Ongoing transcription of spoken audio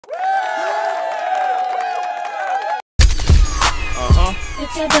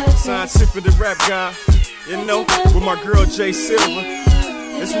Scientific the rap guy, you know, with my girl J Silver.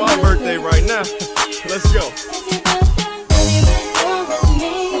 It's my birthday right now. Let's go.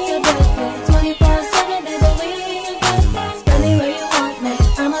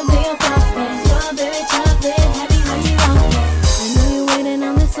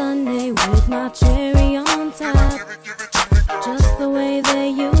 With my cherry on top, just the way that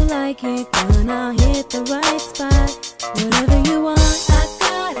you like it, gonna hit the right spot. Whatever you want, I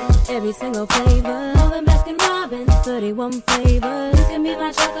got it. Every single flavor, all the Baskin Robbins, 31 flavors. You can be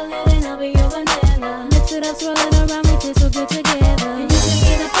my chocolate and I'll be your vanilla. Mix it up, swirl it around, we taste so good together. And you can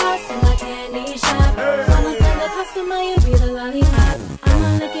be the boss in my candy shop. I'ma be the customer, you be the lollipop. I'ma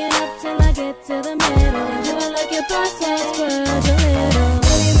lick it up till I get to the middle. Do it like your boss, so squirt a little.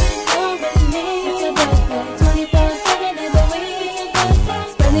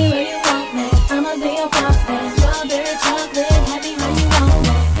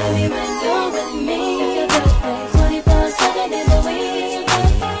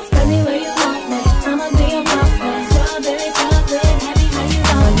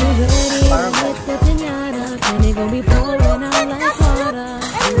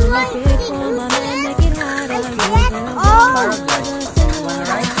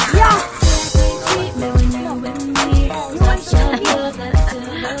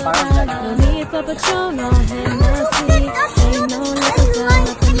 No need for Patron or Hennessy. Ain't no liquor got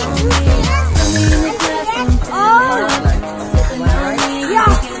nothing on me. Put me in the glass and fill it up. Sipping on me,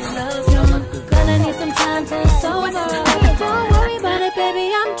 getting love drunk. Gonna need some time to sober up. Don't worry about it, baby,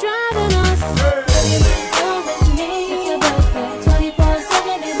 I'm driving us. Baby, go with me. It's your birthday,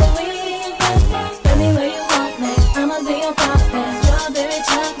 24/7 days a week. Spend me where you want me. I'ma be your frosty. Strawberry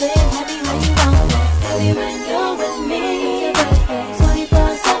chocolate, happy when you want me. Baby, when you're with me, it's your birthday,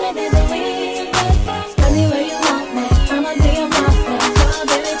 24/7 days a week. Spend me where you want me. I'ma be your frosty.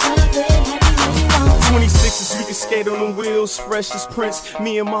 Strawberry chocolate, happy when you want me. 26s, we can skate on the wheels, fresh as Prince.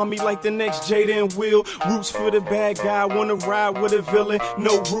 Me and mommy like the next Jada and Will. Roots for the bad guy, wanna ride with a villain.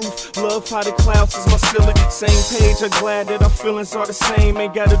 No roof, love how the clouds is my ceiling. Same page, I'm glad that our feelings are the same.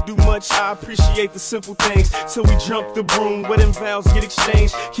 Ain't gotta do much, I appreciate the simple things. Till we jump the broom, where them vows get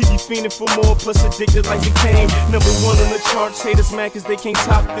exchanged. Keep you fiending for more, plus addicted like the cane. Number one on the charts, haters mad cause they can't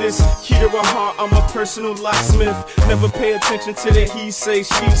top this. Key to our heart, I'm a personal locksmith. Never pay attention to the he say,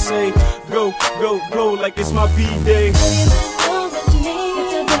 she say. Go, go, go, like it's my B-day.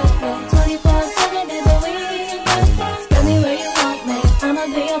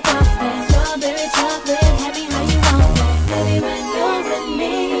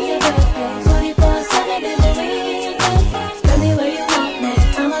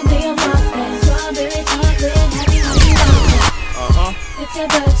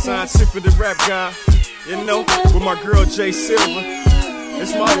 Scientific the rap guy, you know, with my girl J Silver.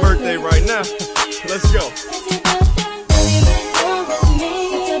 It's my birthday right now. Let's go.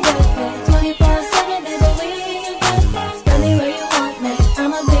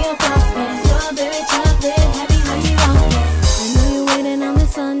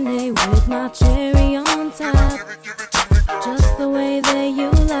 With my cherry on top, just the way that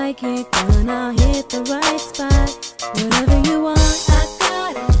you like it, gonna hit the right spot. Whatever you want, I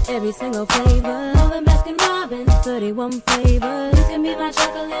got it. Every single flavor, all the Baskin Robbins, 31 flavors. You can be my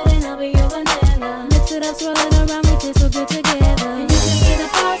chocolate and I'll be your vanilla. Mix it up, swirl it around, we taste so good together. And you can be the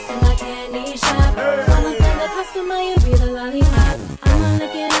boss in my candy shop. I'ma be the customer, you be the lollipop. I'ma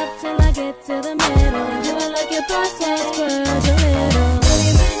lick it up till I get to the middle. Do it like your boss, so squirt a little.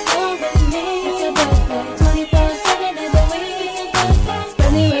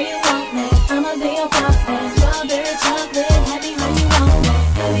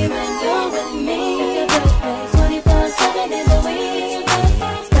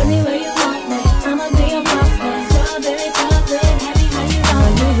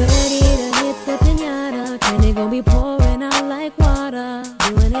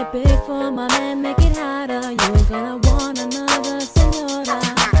 Big for my man, make it hotter. You ain't gonna want another senora.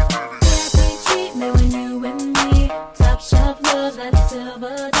 VIP treatment when you with me. Top shelf love, that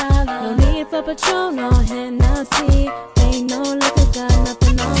silver dollar. No need for Patron or Hennessy. Ain't no liquor, got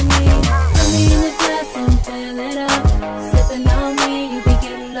nothing on me. Put me in the glass and fill it up. Sipping on me, you be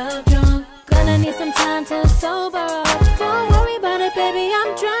getting love drunk. Gonna need some time to sober up. Don't worry about it, baby,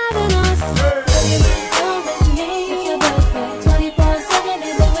 I'm driving us. Baby, go with me. It's your birthday, 24/7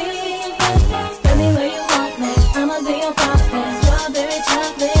 days a week. Spend me where you want me. I'ma be your frosty. Strawberry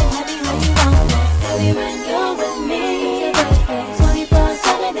chocolate, happy when you want me. Baby, when you're with me, it's your birthday,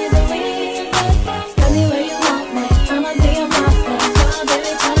 24/7 days a week. Spend me where you want me. I'ma be your frosty. Strawberry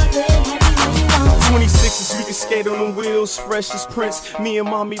skate on them wheels, fresh as Prince. Me and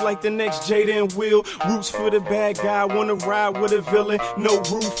mommy like the next Jada and Will. Roots for the bad guy, wanna ride with a villain. No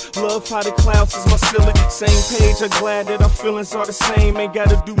roof, love how the clouds is my ceiling. Same page, I'm glad that our feelings are the same. Ain't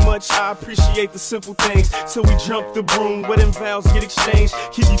gotta do much, I appreciate the simple things. So we jump the broom, where them vows get exchanged.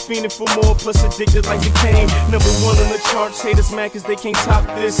 Keep you fiending for more, plus addicted like the cane. #1 on the charts, haters mad cause they can't top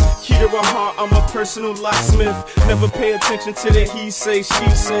this. Key to our heart, I'm a personal locksmith. Never pay attention to the he say, she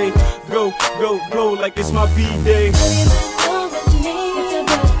say. Go, go, go like it's my B-day.